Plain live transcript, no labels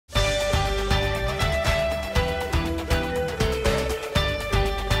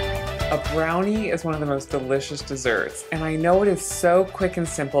A brownie is one of the most delicious desserts, and I know it is so quick and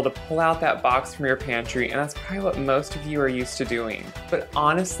simple to pull out that box from your pantry, and that's probably what most of you are used to doing. But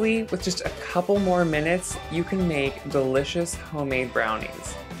honestly, with just a couple more minutes, you can make delicious homemade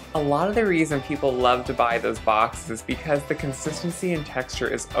brownies. A lot of the reason people love to buy those boxes is because the consistency and texture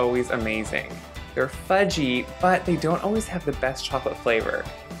is always amazing. They're fudgy, but they don't always have the best chocolate flavor.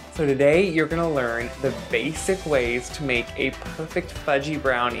 So today you're going to learn the basic ways to make a perfect fudgy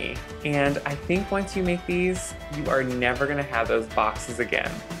brownie. And I think once you make these, you are never going to have those boxes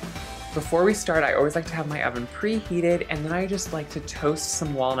again. Before we start, I always like to have my oven preheated, and then I just like to toast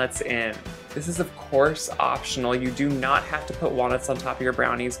some walnuts in. This is of course optional. You do not have to put walnuts on top of your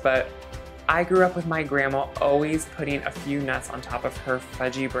brownies, but I grew up with my grandma always putting a few nuts on top of her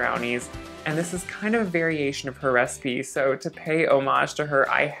fudgy brownies, and this is kind of a variation of her recipe, so to pay homage to her,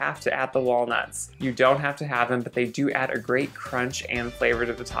 I have to add the walnuts. You don't have to have them, but they do add a great crunch and flavor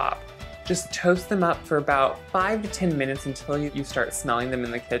to the top. Just toast them up for about 5 to 10 minutes until you start smelling them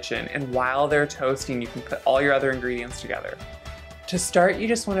in the kitchen, and while they're toasting, you can put all your other ingredients together. To start, you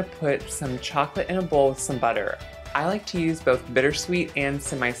just want to put some chocolate in a bowl with some butter. I like to use both bittersweet and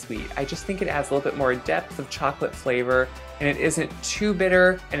semi-sweet. I just think it adds a little bit more depth of chocolate flavor, and it isn't too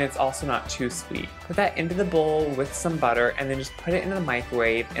bitter, and it's also not too sweet. Put that into the bowl with some butter, and then just put it in the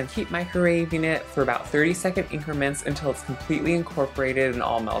microwave and keep microwaving it for about 30-second increments until it's completely incorporated and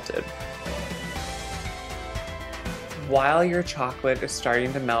all melted. While your chocolate is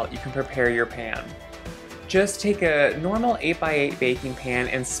starting to melt, you can prepare your pan. Just take a normal 8x8 baking pan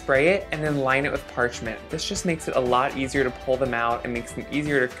and spray it and then line it with parchment. This just makes it a lot easier to pull them out and makes them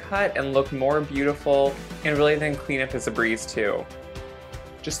easier to cut and look more beautiful, and really then clean up as a breeze too.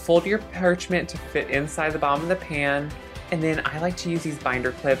 Just fold your parchment to fit inside the bottom of the pan, and then I like to use these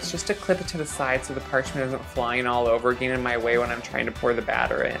binder clips just to clip it to the side so the parchment isn't flying all over, getting in my way when I'm trying to pour the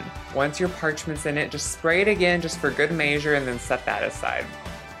batter in. Once your parchment's in it, just spray it again just for good measure and then set that aside.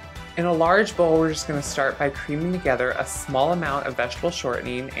 In a large bowl, we're just going to start by creaming together a small amount of vegetable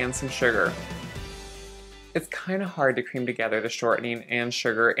shortening and some sugar. It's kind of hard to cream together the shortening and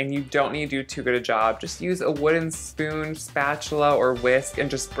sugar, and you don't need to do too good a job. Just use a wooden spoon, spatula, or whisk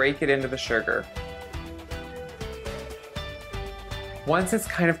and just break it into the sugar. Once it's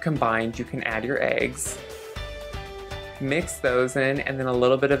kind of combined, you can add your eggs, mix those in, and then a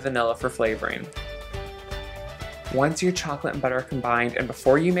little bit of vanilla for flavoring. Once your chocolate and butter are combined, and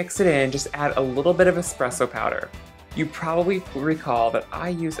before you mix it in, just add a little bit of espresso powder. You probably recall that I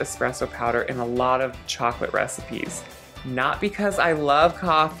use espresso powder in a lot of chocolate recipes. Not because I love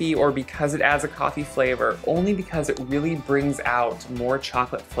coffee or because it adds a coffee flavor, only because it really brings out more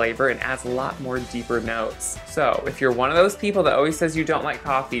chocolate flavor and adds a lot more deeper notes. So if you're one of those people that always says you don't like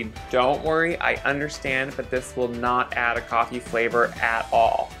coffee, don't worry, I understand, but this will not add a coffee flavor at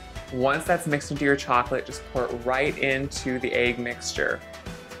all. Once that's mixed into your chocolate, just pour it right into the egg mixture,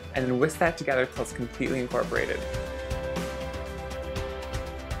 and then whisk that together until it's completely incorporated.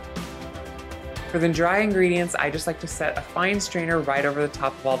 For the dry ingredients, I just like to set a fine strainer right over the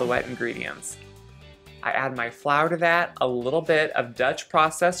top of all the wet ingredients. I add my flour to that, a little bit of Dutch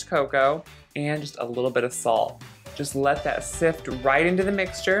processed cocoa, and just a little bit of salt. Just let that sift right into the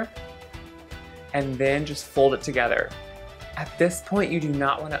mixture, and then just fold it together. At this point, you do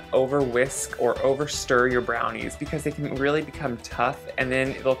not want to over whisk or over stir your brownies because they can really become tough and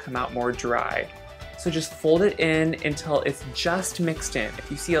then it'll come out more dry. So just fold it in until it's just mixed in.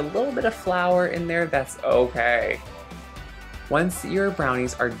 If you see a little bit of flour in there, that's okay. Once your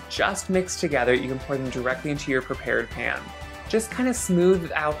brownies are just mixed together, you can pour them directly into your prepared pan. Just kind of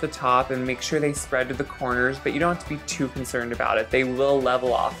smooth out the top and make sure they spread to the corners, but you don't have to be too concerned about it. They will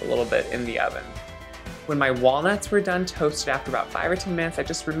level off a little bit in the oven. When my walnuts were done toasted after about 5 or 10 minutes, I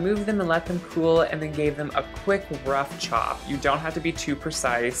just removed them and let them cool and then gave them a quick rough chop. You don't have to be too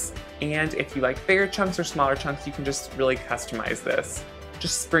precise, and if you like bigger chunks or smaller chunks, you can just really customize this.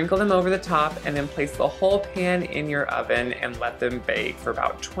 Just sprinkle them over the top and then place the whole pan in your oven and let them bake for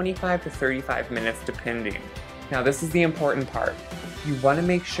about 25 to 35 minutes depending. Now this is the important part. You want to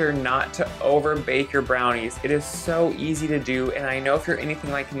make sure not to over bake your brownies. It is so easy to do, and I know if you're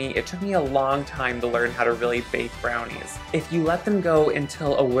anything like me, it took me a long time to learn how to really bake brownies. If you let them go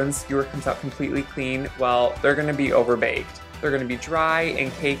until a wooden skewer comes out completely clean, well, they're going to be over baked. They're going to be dry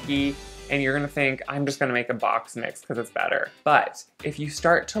and cakey, and you're going to think, I'm just going to make a box mix because it's better. But if you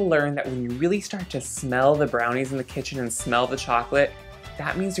start to learn that when you really start to smell the brownies in the kitchen and smell the chocolate,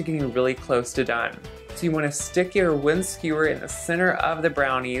 that means you're getting really close to done. So you want to stick your wooden skewer in the center of the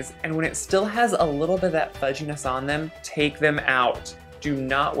brownies, and when it still has a little bit of that fudginess on them, take them out. Do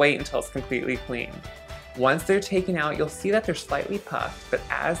not wait until it's completely clean. Once they're taken out, you'll see that they're slightly puffed, but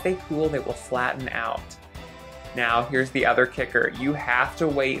as they cool, they will flatten out. Now, here's the other kicker. You have to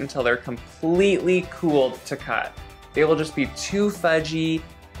wait until they're completely cooled to cut. They will just be too fudgy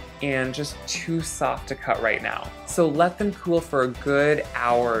and just too soft to cut right now. So let them cool for a good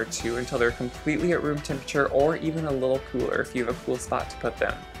hour or two until they're completely at room temperature, or even a little cooler if you have a cool spot to put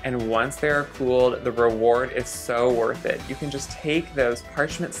them. And once they are cooled, the reward is so worth it. You can just take those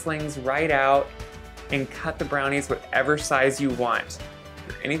parchment slings right out and cut the brownies whatever size you want.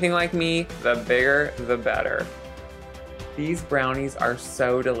 If you're anything like me, the bigger, the better. These brownies are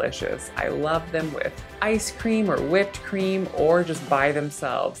so delicious. I love them with ice cream or whipped cream, or just by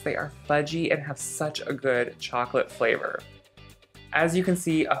themselves. They are fudgy and have such a good chocolate flavor. As you can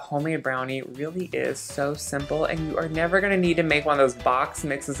see, a homemade brownie really is so simple, and you are never gonna need to make one of those box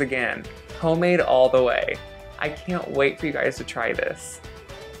mixes again. Homemade all the way. I can't wait for you guys to try this.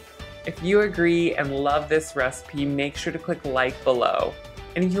 If you agree and love this recipe, make sure to click like below.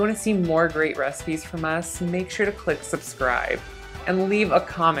 And if you want to see more great recipes from us, make sure to click subscribe and leave a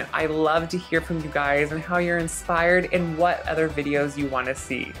comment. I love to hear from you guys and how you're inspired and what other videos you want to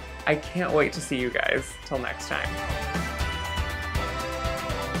see. I can't wait to see you guys. Till next time.